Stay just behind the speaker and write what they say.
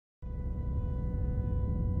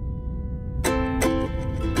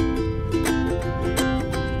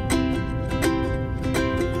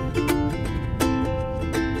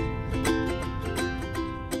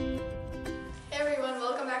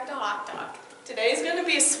Today's going to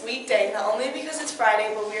be a sweet day, not only because it's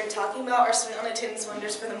Friday, but we are talking about our Swing on Attendance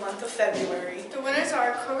winners for the month of February. The winners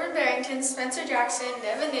are Corbin Barrington, Spencer Jackson,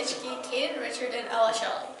 Devin Nitschke, Kaden Richard, and Ella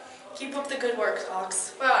Shelley. Keep up the good work,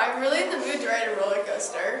 Hawks. Wow, I'm really in the mood to ride a roller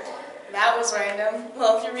coaster. That was random.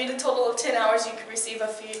 Well, if you read a total of 10 hours, you can receive a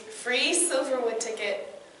free Silverwood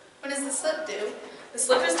ticket. When is the slip due? The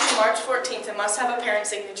slip is due March 14th and must have a parent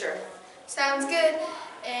signature. Sounds good.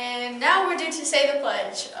 And now we're due to say the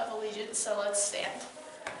Pledge of Allegiance, so let's stand.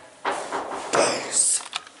 Peace.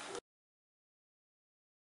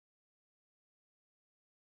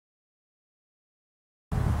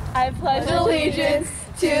 I pledge allegiance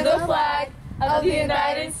to the flag of the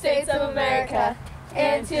United States of America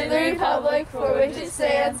and to the republic for which it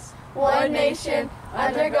stands, one nation,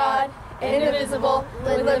 under God, indivisible,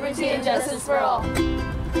 with liberty and justice for all.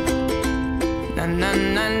 Na na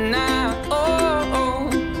na na, oh oh,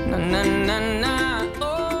 na na na na,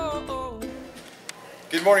 oh oh.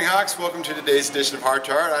 Good morning, Hawks. Welcome to today's edition of Heart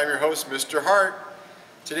to Heart. I'm your host, Mr. Hart.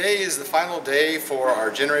 Today is the final day for our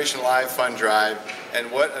Generation Live Fund Drive, and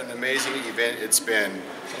what an amazing event it's been.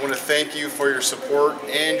 I want to thank you for your support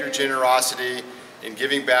and your generosity in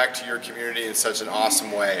giving back to your community in such an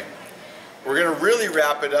awesome way. We're going to really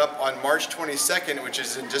wrap it up on March 22nd, which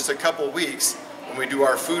is in just a couple weeks, when we do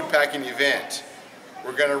our food packing event.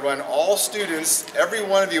 We're going to run all students. Every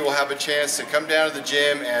one of you will have a chance to come down to the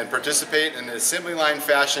gym and participate in an assembly line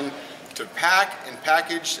fashion to pack and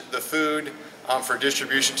package the food for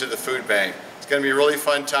distribution to the food bank. It's going to be a really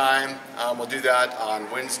fun time. We'll do that on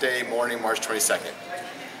Wednesday morning, March 22nd.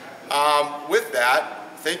 With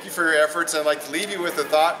that, thank you for your efforts. I'd like to leave you with a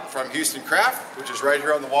thought from Houston Craft, which is right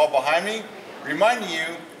here on the wall behind me, reminding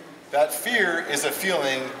you that fear is a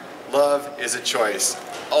feeling, love is a choice.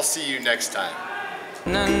 I'll see you next time.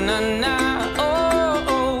 Na na na, oh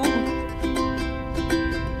oh.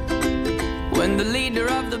 When the leader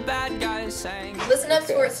of the bad guys sang. Listen up,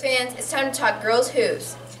 sports fans. It's time to talk girls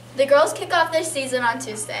hoops. The girls kick off their season on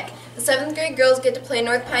Tuesday. The 7th grade girls get to play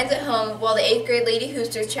North Pines at home, while the 8th grade Lady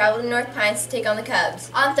Hoosters travel to North Pines to take on the Cubs.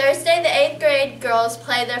 On Thursday, the 8th grade girls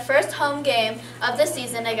play their first home game of the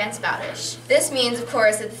season against Bowdish. This means, of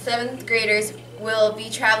course, that the 7th graders will be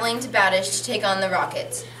traveling to Bowdish to take on the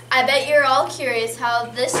Rockets. I bet you're all curious how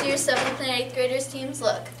this year's 7th and 8th graders teams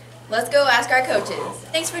look. Let's go ask our coaches.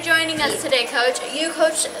 Thanks for joining us today, Coach. You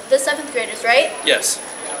coach the 7th graders, right? Yes.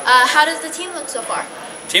 How does the team look so far?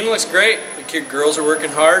 Team looks great. The girls are working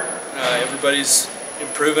hard. Everybody's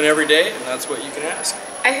improving every day, and that's what you can ask.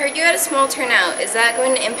 I heard you had a small turnout. Is that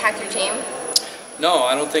going to impact your team? No,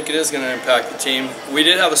 I don't think it is going to impact the team. We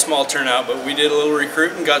did have a small turnout, but we did a little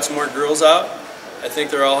recruiting, got some more girls out. I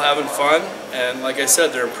think they're all having fun, and like I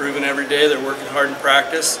said, they're improving every day. They're working hard in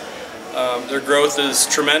practice. Their growth is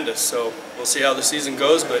tremendous, so we'll see how the season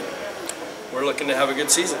goes, but we're looking to have a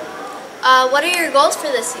good season. What are your goals for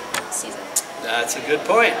this season? That's a good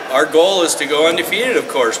point. Our goal is to go undefeated, of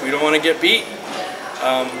course. We don't want to get beat.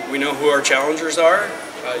 We know who our challengers are.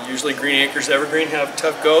 Usually Green Acres Evergreen have a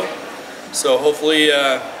tough go. So hopefully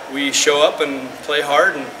we show up and play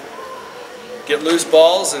hard and get loose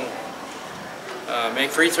balls and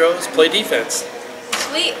make free throws, play defense.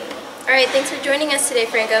 Sweet. All right, thanks for joining us today,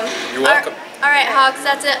 Franco. You're welcome. All right, Hawks,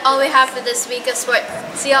 that's it. All we have for this week of sport.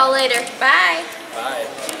 See y'all later. Bye. Bye.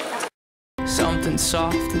 Something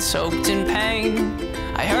soft and soaked in pain.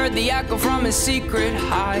 I heard the echo from his secret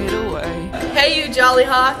hideaway. Hey you Jolly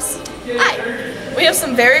Hawks. Hi. We have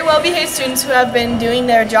some very well-behaved students who have been doing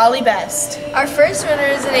their jolly best. Our first winner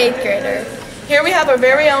is an 8th grader. Here we have our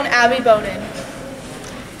very own Abby Bowden.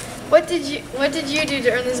 What did you do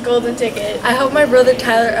to earn this golden ticket? I helped my brother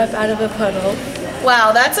Tyler up out of a puddle.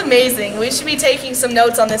 Wow, that's amazing. We should be taking some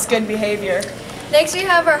notes on this good behavior. Next we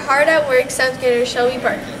have our hard at work 7th grader Shelby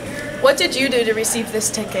Parkey. What did you do to receive this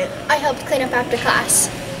ticket? I helped clean up after class.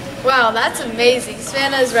 Wow, that's amazing.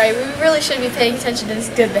 Savannah's right. We really should be paying attention to this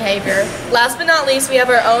good behavior. Last but not least, we have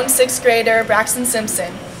our own 6th grader, Braxton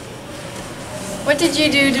Simpson. What did you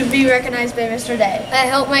do to be recognized by Mr. Day? I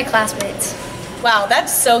helped my classmates. Wow,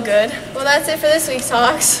 that's so good. Well, that's it for this week's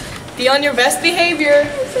Hawks. Be on your best behavior.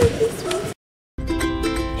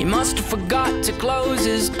 He must have forgot to close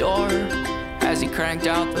his door as he cranked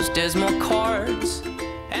out those dismal chords.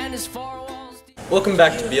 And his four walls. Welcome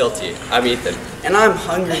back to BLT. I'm Ethan. And I'm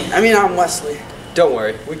hungry. I'm Wesley. Don't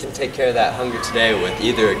worry, we can take care of that hunger today with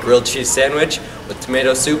either a grilled cheese sandwich with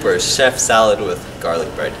tomato soup or a chef salad with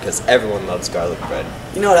garlic bread, because everyone loves garlic bread.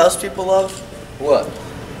 You know what else people love? What?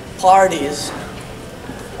 Parties.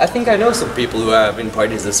 I think I know some people who are having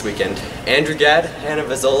parties this weekend. Andrew Gadd, Hannah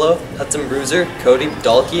Vizzolo, Hudson Bruiser, Cody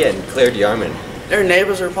Dalkey, and Claire DeArmond. Their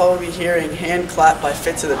neighbors are probably hearing hand clap by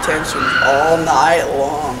Fits of the Tensions all night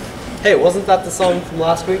long. Hey, wasn't that the song from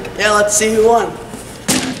last week? Yeah, let's see who won.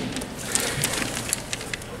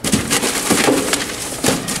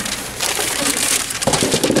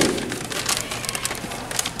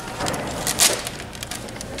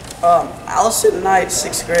 Allison Knight,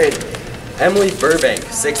 6th grade. Emily Burbank,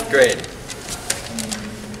 6th grade.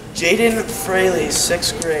 Jaden Fraley,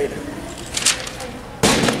 6th grade.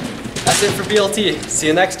 That's it for BLT. See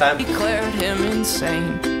you next time. Declared him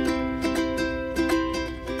insane.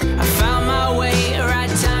 I found my way, right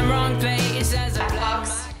time, wrong place as a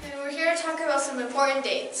Hawks. And we're here to talk about some important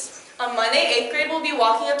dates. On Monday, 8th grade will be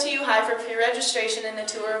walking up to U High for pre-registration and a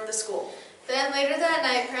tour of the school. Then later that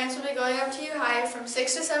night, parents will be going up to U High from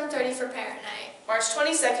 6 to 7:30 for parent night. March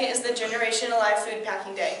 22nd is the Generation Alive Food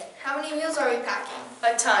Packing Day. How many meals are we packing?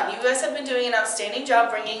 A ton. You guys have been doing an outstanding job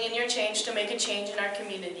bringing in your change to make a change in our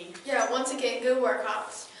community. Yeah, once again, good work,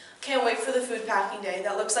 Hawks. Can't wait for the food packing day.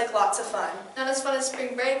 That looks like lots of fun. Not as fun as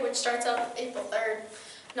spring break, which starts up April 3rd.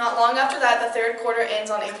 Not long after that, the third quarter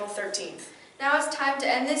ends on April 13th. Now it's time to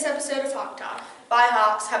end this episode of Hawk Talk. Bye,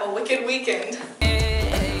 Hawks. Have a wicked weekend.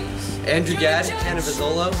 Andrew Gadd, Hannah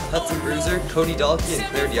Vizzolo, Hudson Bruiser, Cody Dalkey, and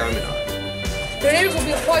Claire DiArmino. Their neighbors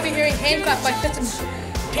will probably be hearing hand clap by Fits and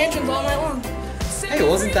Tantrums all night long. Hey,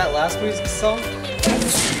 wasn't that last week's song?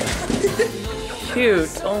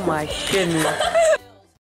 Cute. Oh my goodness.